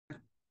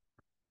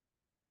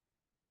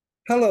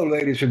Hello,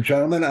 ladies and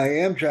gentlemen. I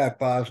am Jack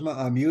Bosma.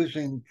 I'm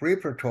using Free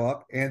for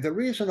Talk. And the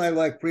reason I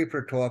like Free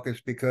for Talk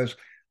is because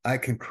I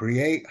can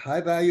create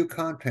high value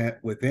content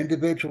with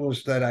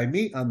individuals that I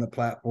meet on the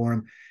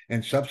platform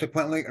and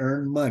subsequently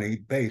earn money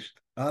based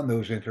on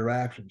those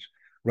interactions.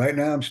 Right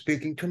now, I'm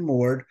speaking to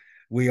Mord.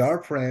 We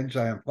are friends.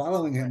 I am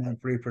following him on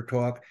Free for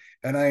Talk,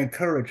 and I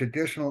encourage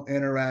additional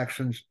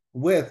interactions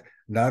with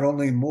not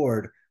only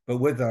Mord, but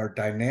with our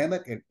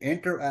dynamic and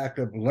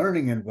interactive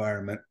learning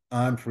environment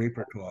on Free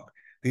for Talk.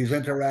 These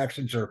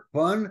interactions are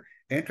fun,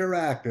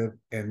 interactive,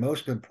 and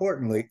most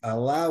importantly,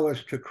 allow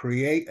us to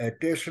create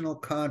additional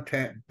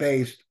content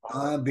based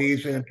on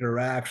these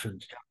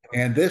interactions.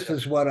 And this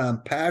is what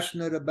I'm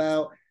passionate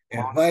about.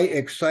 Invite,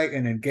 excite,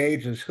 and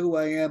engage is who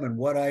I am and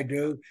what I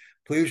do.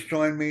 Please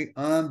join me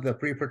on the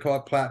Free for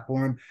Talk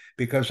platform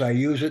because I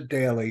use it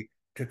daily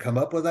to come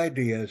up with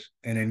ideas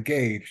and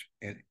engage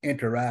an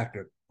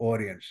interactive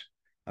audience.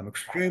 I'm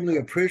extremely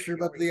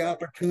appreciative of the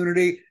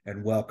opportunity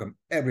and welcome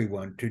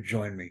everyone to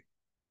join me.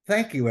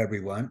 Thank you,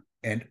 everyone,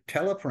 and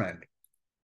tell a friend.